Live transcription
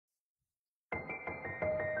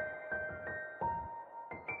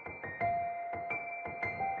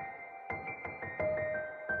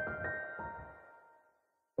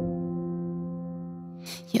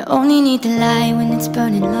You only need the light when it's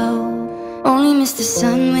burning low. Only miss the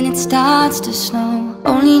sun when it starts to snow.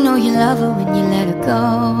 Only know you love her when you let her go.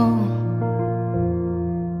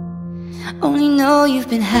 Only know you've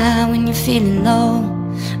been high when you're feeling low.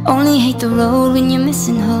 Only hate the road when you're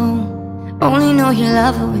missing home. Only know you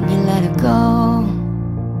love her when you let her go.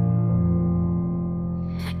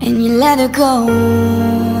 And you let her go.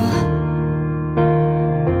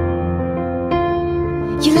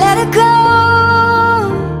 You let her go.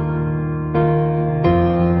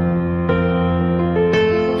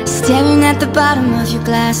 Staring at the bottom of your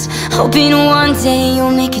glass, hoping one day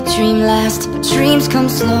you'll make a dream last. But dreams come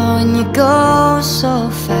slow and you go so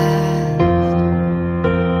fast.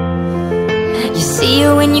 You see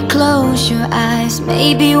her when you close your eyes.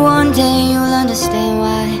 Maybe one day you'll understand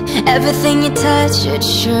why everything you touch, it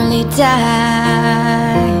surely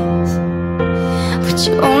dies. But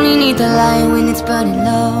you only need the light when it's burning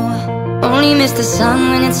low. Only miss the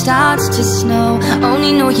sun when it starts to snow.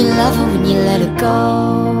 Only know you love her when you let her go.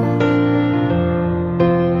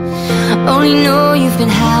 Only know you've been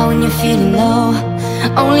high when you're feeling low.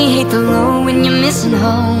 Only hate the road when you're missing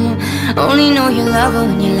home. Only know you love her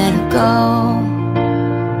when you let her go.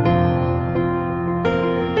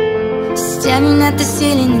 Staring at the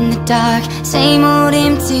ceiling in the dark, same old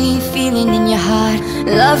empty feeling in your heart.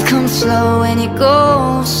 Love comes slow and it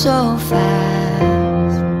goes so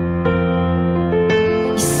fast.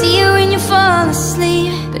 You see her when you fall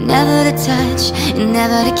asleep, but never to touch and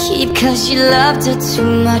never to keep. Cause you loved her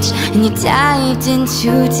too much and you dived in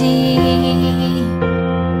too deep.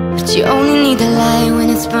 But you only need the light when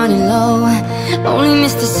it's burning low. Only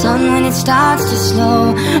miss the sun when it starts to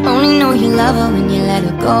slow. Only know you love her when you let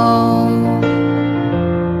her go.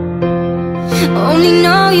 Only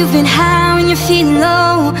know you've been high when you're feeling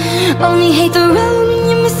low. Only hate the road when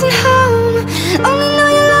you're missing home. Only know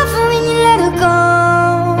you love her when you let her go.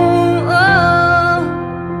 Oh,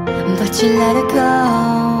 but you let her go.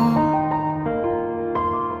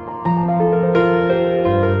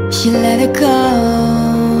 You let her go.